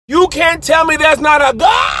can't tell me there's not a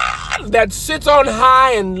God that sits on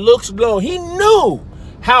high and looks low. He knew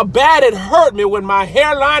how bad it hurt me when my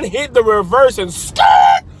hairline hit the reverse and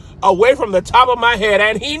skirt away from the top of my head.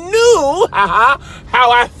 And he knew how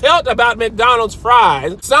I felt about McDonald's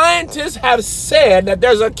fries. Scientists have said that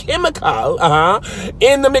there's a chemical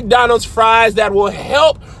in the McDonald's fries that will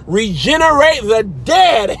help regenerate the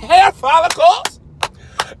dead hair follicles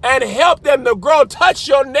and help them to grow. Touch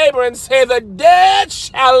your neighbor and say, the dead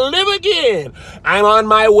shall live again. I'm on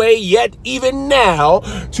my way yet even now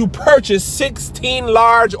to purchase 16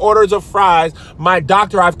 large orders of fries. My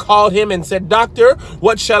doctor, I've called him and said, doctor,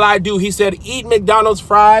 what shall I do? He said, eat McDonald's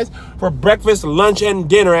fries for breakfast, lunch, and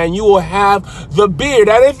dinner, and you will have the beard.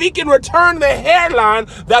 And if he can return the hairline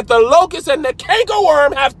that the locust and the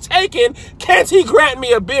cankerworm have taken, can't he grant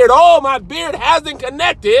me a beard? Oh, my beard hasn't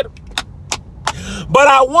connected, but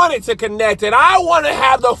I want it to connect, and I want to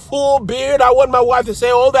have the full beard. I want my wife to say,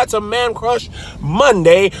 oh, that's a man crush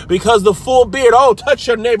Monday, because the full beard. Oh, touch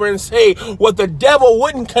your neighbor and say what the devil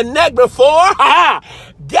wouldn't connect before.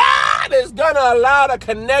 God is going to allow to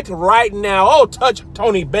connect right now. Oh, touch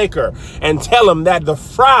Tony Baker and tell him that the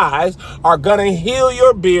fries are going to heal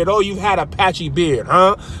your beard. Oh, you've had a patchy beard,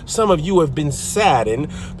 huh? Some of you have been saddened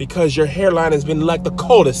because your hairline has been like the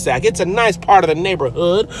cul-de-sac. It's a nice part of the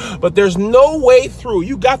neighborhood, but there's no way through.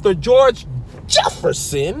 You got the George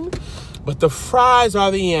Jefferson, but the fries are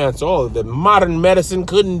the answer. Oh, the modern medicine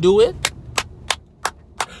couldn't do it.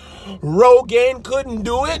 Rogaine couldn't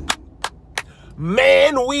do it.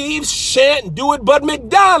 Man weaves shan't do it, but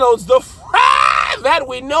McDonald's, the fry that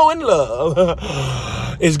we know and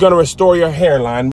love, is going to restore your hairline.